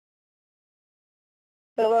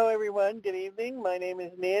Hello, everyone. Good evening. My name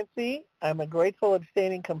is Nancy. I'm a grateful,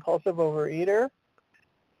 abstaining, compulsive overeater.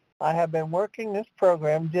 I have been working this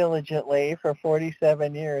program diligently for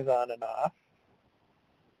 47 years on and off.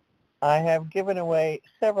 I have given away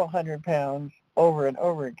several hundred pounds over and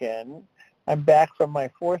over again. I'm back from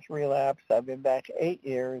my fourth relapse. I've been back 8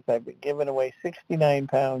 years. I've been giving away 69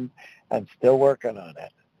 pounds. I'm still working on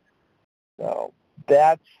it. So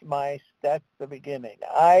that's the beginning.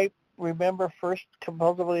 I remember first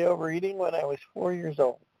compulsively overeating when I was 4 years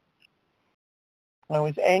old. I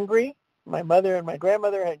was angry. My mother and my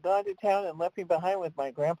grandmother had gone to town and left me behind with my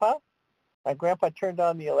grandpa. My grandpa turned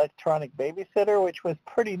on the electronic babysitter, which was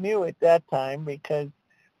pretty new at that time because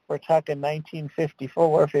we're talking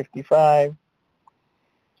 1954, 55.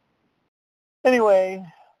 Anyway,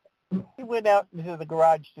 he went out into the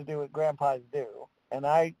garage to do what grandpas do, and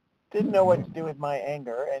I didn't know what to do with my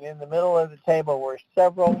anger, and in the middle of the table were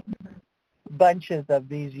several bunches of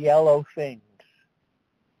these yellow things,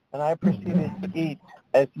 and I proceeded to eat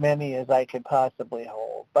as many as I could possibly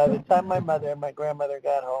hold. By the time my mother and my grandmother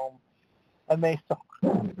got home, and they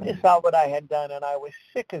saw what I had done, and I was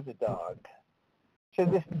sick as a dog. To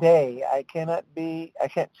this day, I can't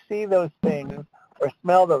see those things or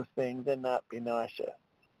smell those things and not be nauseous.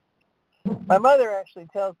 My mother actually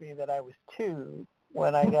tells me that I was 2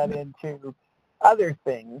 when I got into other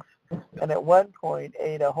things, and at one point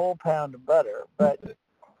ate a whole pound of butter, but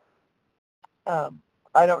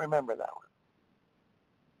I don't remember that one.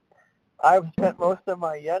 I've spent most of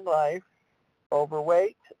my young life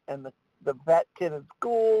overweight and the fat kid at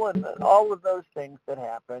school and all of those things that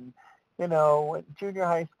happened. You know, in junior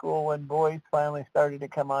high school when boys finally started to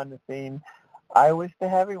come on the scene, I was the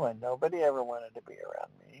heavy one. Nobody ever wanted to be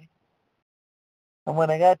around me. And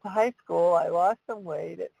when I got to high school, I lost some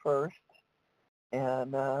weight at first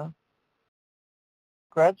and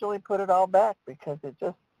gradually put it all back because it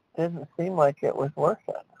just didn't seem like it was worth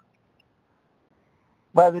it.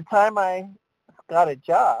 By the time I got a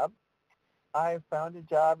job, I found a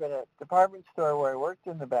job at a department store where I worked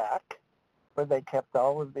in the back, where they kept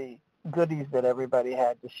all of the goodies that everybody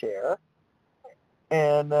had to share.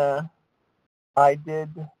 And I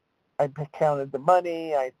counted the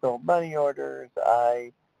money, I sold money orders,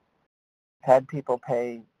 I had people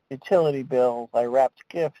pay utility bills, I wrapped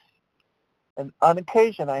gifts, and on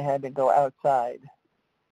occasion I had to go outside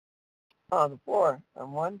on the floor.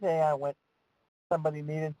 And one day somebody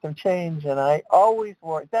needed some change, and I always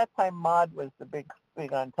wore, at that time Maude was the big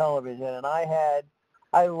on television, and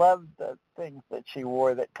I loved the things that she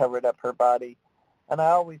wore that covered up her body, and I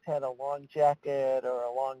always had a long jacket or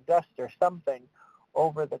a long vest or something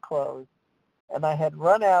over the clothes. And I had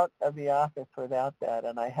run out of the office without that,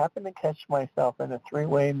 and I happened to catch myself in a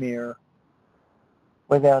 3-way mirror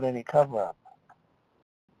without any cover-up.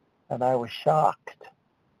 And I was shocked.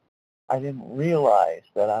 I didn't realize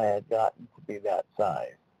that I had gotten to be that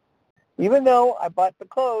size. Even though I bought the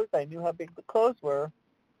clothes, I knew how big the clothes were,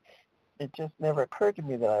 it just never occurred to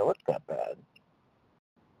me that I looked that bad.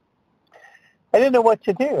 I didn't know what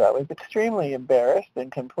to do. I was extremely embarrassed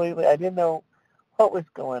and I didn't know what was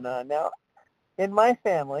going on. Now, in my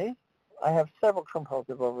family, I have several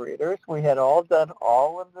compulsive overeaters. We had all done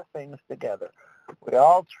all of the things together. We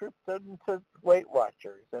all trooped into Weight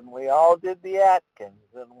Watchers, and we all did the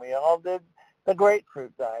Atkins, and we all did the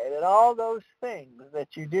grapefruit diet, and all those things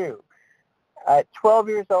that you do. At 12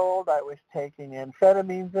 years old, I was taking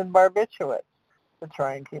amphetamines and barbiturates to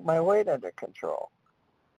try and keep my weight under control.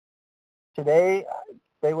 Today,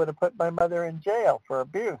 they would have put my mother in jail for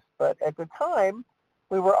abuse, but at the time,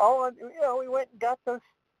 we were all on, we went and got those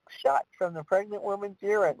shots from the pregnant woman's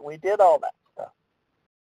urine. We did all that stuff.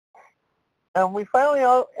 And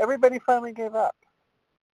everybody finally gave up.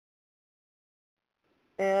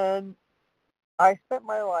 And I spent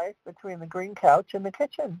my life between the green couch and the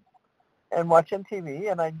kitchen and watching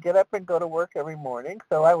TV, and I'd get up and go to work every morning.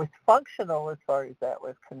 So I was functional as far as that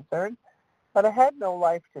was concerned, but I had no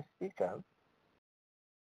life to speak of.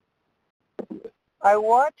 I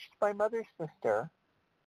watched my mother's sister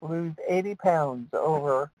lose 80 pounds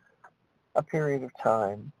over a period of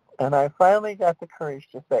time, and I finally got the courage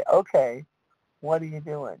to say, okay, what are you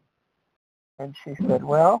doing? And she said,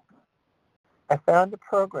 well, I found a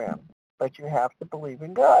program, but you have to believe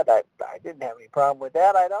in God. I didn't have any problem with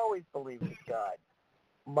that. I'd always believed in God.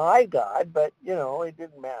 My God, but, it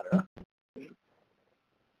didn't matter.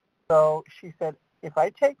 So she said, if I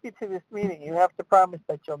take you to this meeting, you have to promise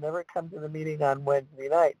that you'll never come to the meeting on Wednesday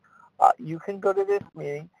night. You can go to this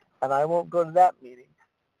meeting, and I won't go to that meeting,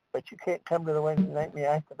 but you can't come to the Wednesday night meeting.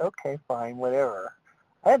 I said, okay, fine, whatever.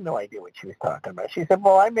 I had no idea what she was talking about. She said,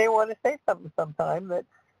 well, I may want to say something sometime that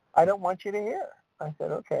I don't want you to hear. I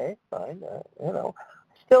said, okay, fine,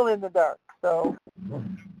 still in the dark. So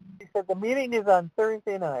she said, the meeting is on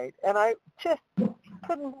Thursday night, and I just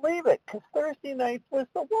couldn't believe it, because Thursday night was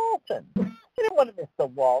the Walton. I didn't want to miss the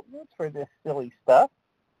Waltons for this silly stuff,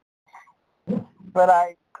 but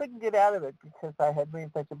I couldn't get out of it because I had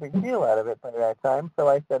made such a big deal out of it by that time. So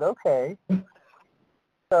I said, okay.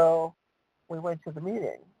 So we went to the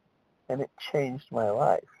meeting, and it changed my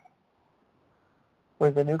life.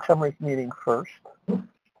 We're the newcomers meeting first,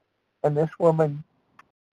 and this woman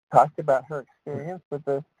talked about her experience with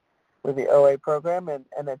the OA program, and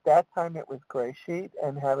at that time it was gray sheet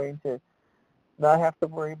and having to not have to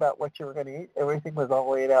worry about what you were going to eat. Everything was all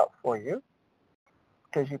laid out for you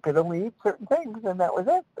because you could only eat certain things, and that was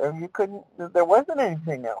it. Or there wasn't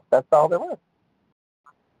anything else. That's all there was.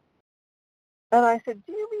 And I said,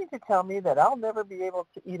 do you mean to tell me that I'll never be able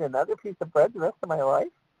to eat another piece of bread the rest of my life?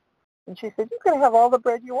 And she said, you can have all the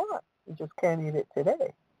bread you want. You just can't eat it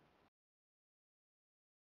today.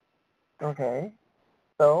 Okay.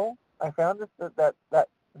 So I found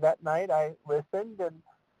that night I listened, and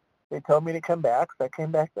they told me to come back. So I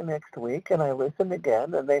came back the next week, and I listened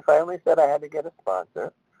again, and they finally said I had to get a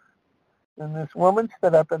sponsor. And this woman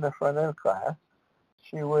stood up in the front of the class.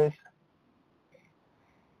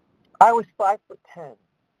 I was 5'10",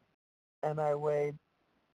 and I weighed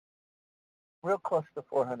real close to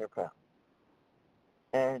 400 pounds.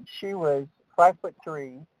 And she was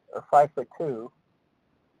 5'3" or 5'2",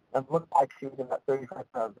 and looked like she was about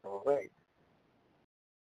 35 pounds overweight.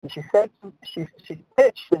 And she said, she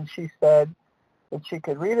pitched, and she said that she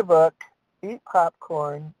could read a book, eat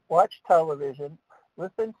popcorn, watch television,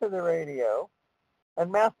 listen to the radio,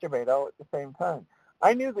 and masturbate all at the same time.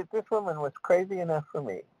 I knew that this woman was crazy enough for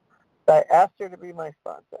me. So I asked her to be my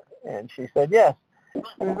sponsor, and she said yes. She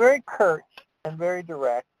was very curt and very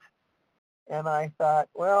direct, and I thought,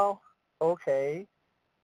 well, okay.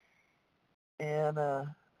 And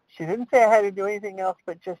she didn't say I had to do anything else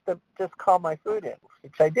but just call my food in,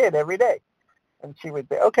 which I did every day. And she would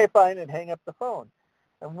say, okay, fine, and hang up the phone.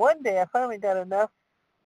 And one day I finally got enough,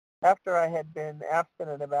 after I had been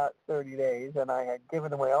abstinent about 30 days and I had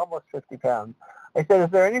given away almost 50 pounds. I said, is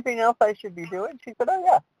there anything else I should be doing? She said, oh,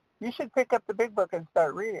 yeah, you should pick up the big book and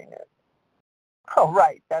start reading it. Oh,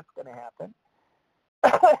 right, that's going to happen.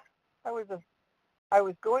 I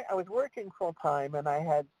was working full time, and I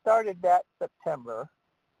had started that September.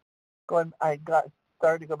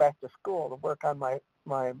 Started to go back to school to work on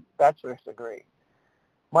my bachelor's degree.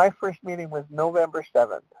 My first meeting was November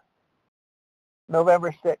 7th.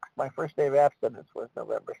 November 6th, my first day of abstinence was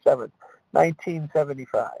November 7th,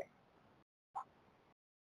 1975.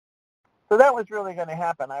 So that was really going to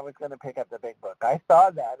happen. I was going to pick up the big book. I saw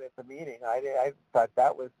that at the meeting. I thought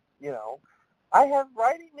that was, I have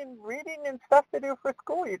writing and reading and stuff to do for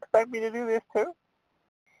school. You expect me to do this too?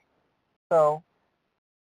 So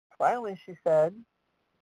finally she said,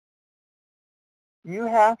 you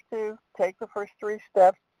have to take the first 3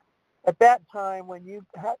 steps. At that time, when you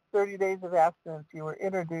had 30 days of abstinence, you were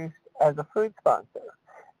introduced as a food sponsor.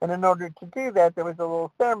 And in order to do that, there was a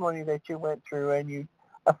little ceremony that you went through, and you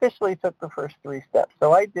officially took the first 3 steps.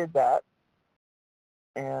 So I did that.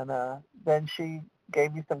 And then she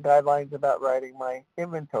gave me some guidelines about writing my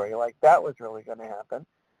inventory. Like, that was really going to happen.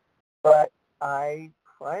 But I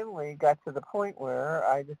finally got to the point where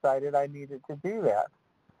I decided I needed to do that.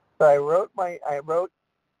 So I wrote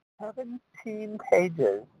 17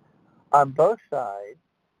 pages on both sides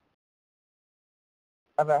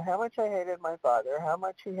about how much I hated my father, how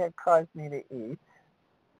much he had caused me to eat,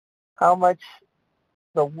 how much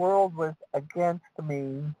the world was against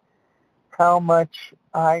me, how much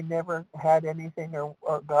I never had anything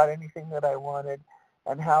or got anything that I wanted,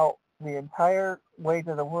 and how the entire weight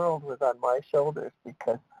of the world was on my shoulders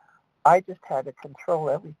because I just had to control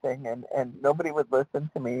everything, and nobody would listen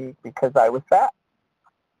to me because I was fat.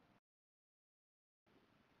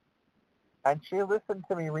 And she listened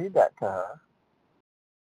to me read that to her.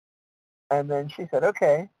 And then she said,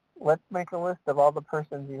 okay, let's make a list of all the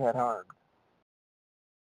persons you had harmed.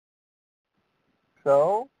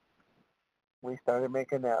 So we started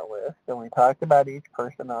making that list, and we talked about each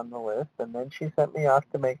person on the list, and then she sent me off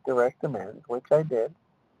to make direct amends, which I did.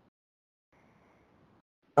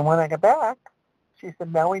 And when I got back, she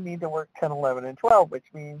said, now we need to work 10, 11, and 12, which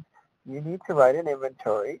means you need to write an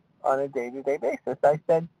inventory on a day-to-day basis. I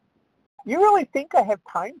said, you really think I have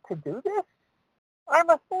time to do this? I'm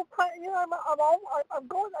a full-time, I'm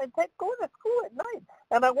going to school at night,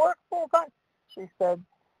 and I work full-time. She said,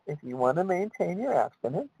 if you want to maintain your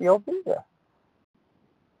abstinence, you'll do this.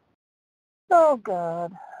 Oh,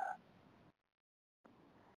 God.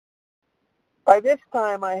 By this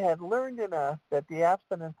time, I had learned enough that the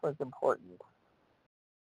abstinence was important.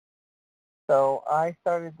 So I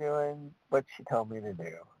started doing what she told me to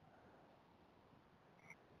do.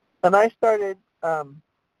 And I started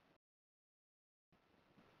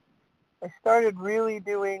really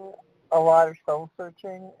doing a lot of soul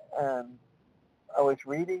searching, and I was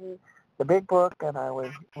reading the big book, and I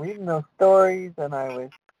was reading those stories, and I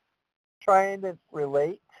was trying to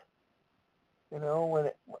relate. You know,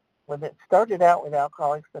 when it started out with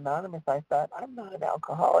Alcoholics Anonymous, I thought, I'm not an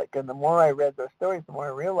alcoholic. And the more I read those stories, the more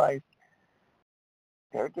I realized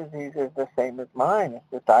their disease is the same as mine. It's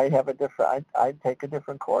just I take a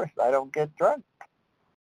different course. I don't get drunk.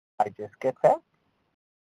 I just get fat.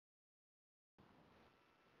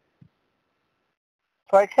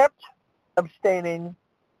 So I kept abstaining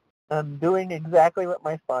and doing exactly what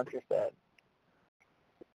my sponsor said.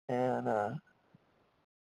 And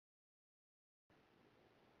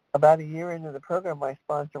about a year into the program, my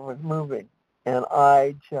sponsor was moving, and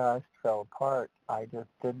I just fell apart. I just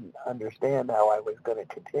didn't understand how I was going to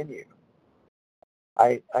continue.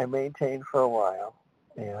 I maintained for a while,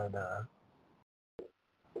 and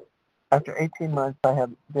after 18 months, I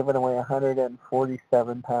had given away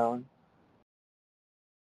 147 pounds,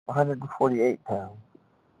 148 pounds.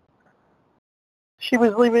 She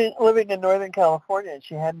was living in Northern California, and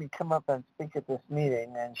she had me come up and speak at this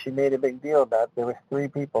meeting, and she made a big deal about it. There was 3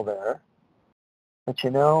 people there. But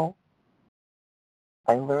you know,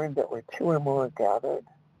 I learned that where 2 or more are gathered,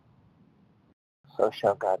 so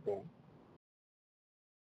shall God be.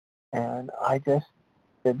 And I just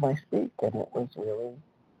did my speak, and it was really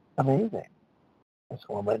amazing. This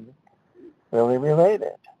woman really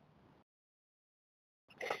related.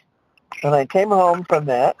 And I came home from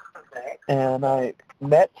that, and I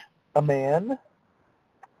met a man,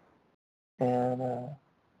 and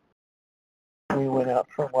we went out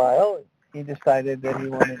for a while. He decided that he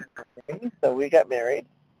wanted to marry me, so we got married.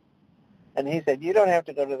 And he said, you don't have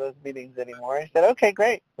to go to those meetings anymore. I said, okay,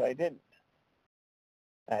 great. So I didn't.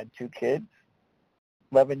 I had 2 kids.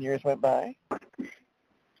 11 years went by.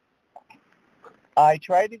 I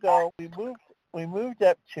tried to go. We moved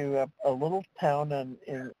up to a little town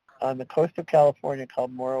on the coast of California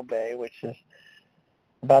called Morro Bay, which is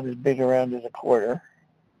about as big around as a quarter.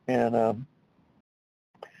 And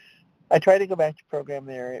I tried to go back to program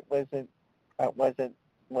there. It wasn't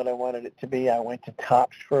what I wanted it to be. I went to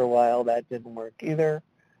TOPS for a while. That didn't work either.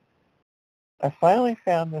 I finally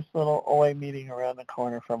found this little OA meeting around the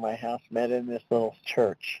corner from my house, met in this little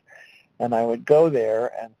church. And I would go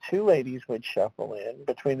there, and 2 ladies would shuffle in.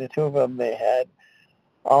 Between the 2 of them, they had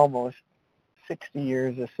almost 60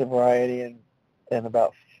 years of sobriety and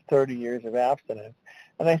about 30 years of abstinence.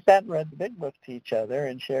 And I sat and read the big book to each other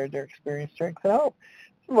and shared their experience, strength, and hope.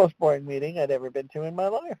 It's the most boring meeting I'd ever been to in my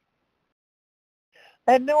life.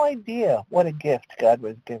 I had no idea what a gift God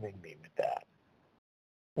was giving me with that.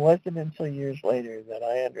 It wasn't until years later that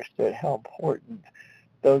I understood how important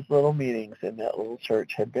those little meetings in that little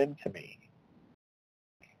church had been to me.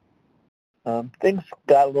 Things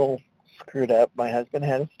got a little screwed up. My husband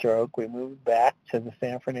had a stroke. We moved back to the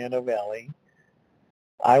San Fernando Valley.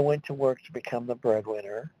 I went to work to become the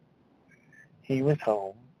breadwinner. He was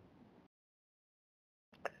home.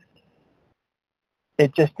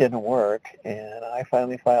 It just didn't work, and I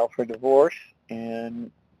finally filed for divorce,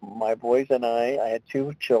 and my boys and I had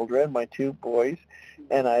 2 children, my 2 boys,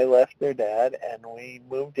 and I left their dad, and we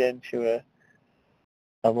moved into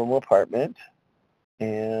a little apartment,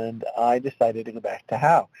 and I decided to go back to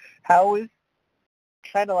Howe. Howe is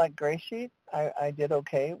kind of like Gray Sheet. I did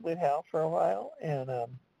okay with Howe for a while, and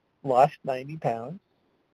lost 90 pounds,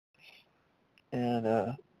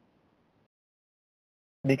 and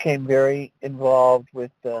became very involved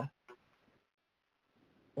with a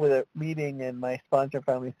meeting, and my sponsor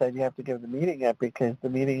finally said, you have to give the meeting up because the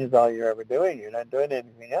meeting is all you're ever doing. You're not doing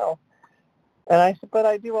anything else. And I said, but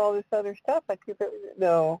I do all this other stuff. I keep it.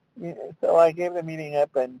 No. So I gave the meeting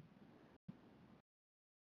up, and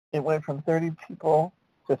it went from 30 people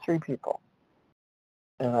to 3 people.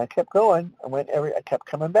 And I kept going. I kept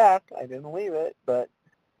coming back. I didn't leave it, but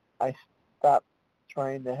I stopped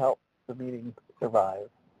trying to help the meeting survive.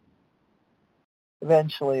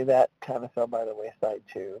 Eventually, that kind of fell by the wayside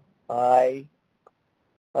too. My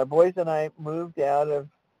boys and I moved out of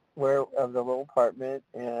the little apartment,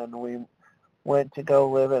 and we went to go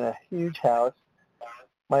live in a huge house.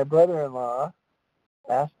 My brother-in-law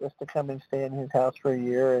asked us to come and stay in his house for a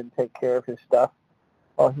year and take care of his stuff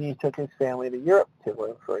while he took his family to Europe to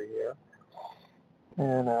live for a year.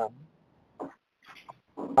 And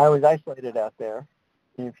I was isolated out there.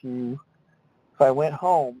 If I went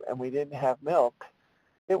home and we didn't have milk,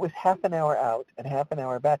 it was half an hour out and half an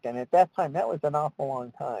hour back. And at that time, that was an awful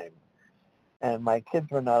long time. And my kids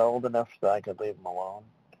were not old enough so I could leave them alone.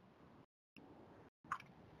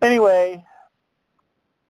 Anyway,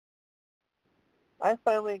 I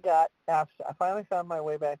finally found my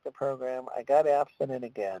way back to the program. I got abstinent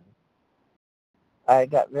again. I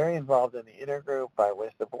got very involved in the intergroup. I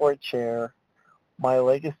was the board chair. My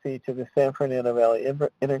legacy to the San Fernando Valley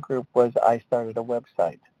intergroup was I started a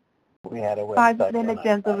website. We had a website. 5 minute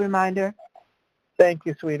gentle reminder. Thank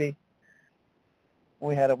you, sweetie.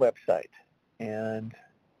 We had a website. And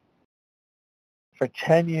for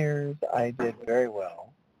 10 years, I did very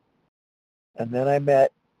well. And then I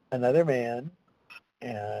met another man,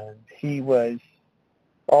 and he was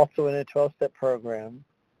also in a 12-step program.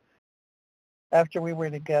 After we were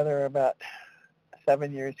together about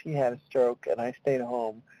 7 years, he had a stroke, and I stayed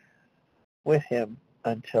home with him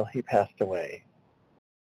until he passed away.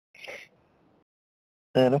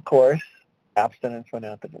 And, of course, abstinence went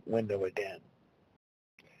out the window again.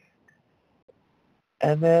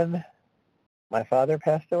 And then my father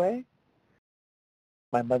passed away.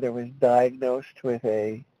 My mother was diagnosed with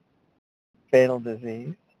a fatal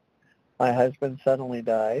disease. My husband suddenly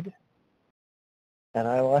died, and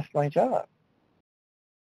I lost my job.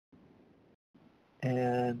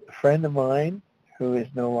 And a friend of mine, who is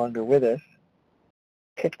no longer with us,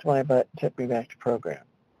 kicked my butt and took me back to program.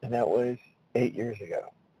 And that was 8 years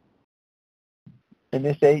ago. In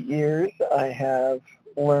this 8 years, I have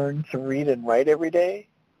learned to read and write every day.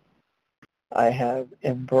 I have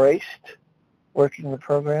embraced working the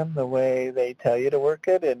program the way they tell you to work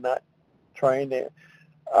it and not trying to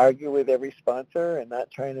argue with every sponsor and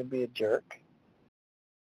not trying to be a jerk.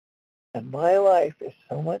 And my life is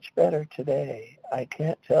so much better today. I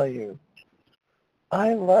can't tell you.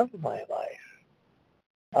 I love my life.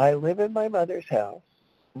 I live in my mother's house.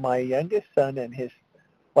 My youngest son and his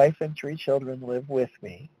wife and 3 children live with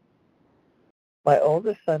me. My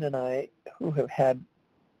oldest son and I, who have had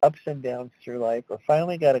ups and downs through life, have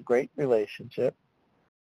finally got a great relationship.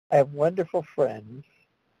 I have wonderful friends.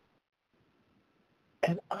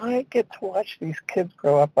 And I get to watch these kids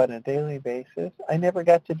grow up on a daily basis. I never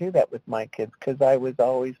got to do that with my kids because I was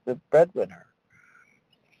always the breadwinner.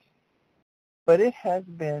 But it has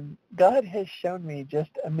been, God has shown me just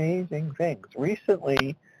amazing things.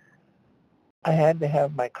 Recently, I had to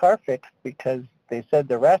have my car fixed because they said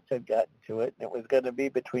the rats had gotten to it, and it was going to be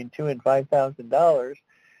between $2,000 and $5,000.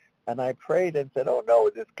 And I prayed and said, "Oh no,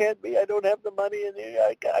 this can't be. I don't have the money, and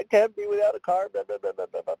I can't be without a car." Blah, blah, blah, blah,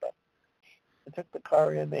 blah, blah. I took the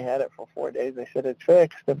car in. They had it for 4 days. They said it's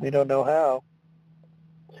fixed, and we don't know how.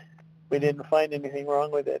 We didn't find anything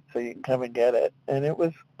wrong with it, so you can come and get it. And it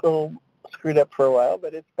was a little screwed up for a while,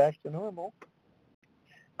 but it's back to normal.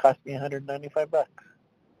 Cost me $195.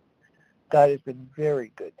 God has been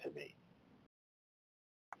very good to me.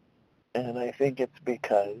 And I think it's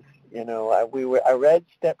because, I read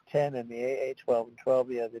Step 10 in the AA 12 and 12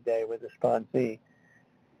 the other day with a sponsee,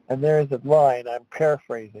 and there is a line, I'm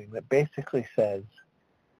paraphrasing, that basically says,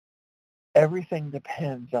 everything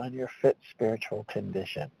depends on your fit spiritual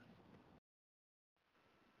condition.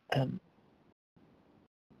 And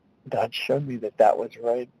God showed me that was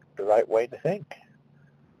the right way to think.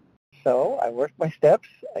 So I work my steps,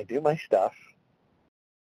 I do my stuff,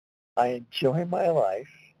 I enjoy my life,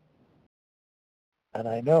 and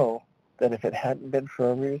I know that if it hadn't been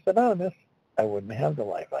for Overeaters Anonymous, I wouldn't have the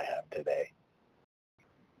life I have today.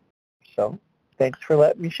 So thanks for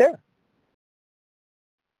letting me share.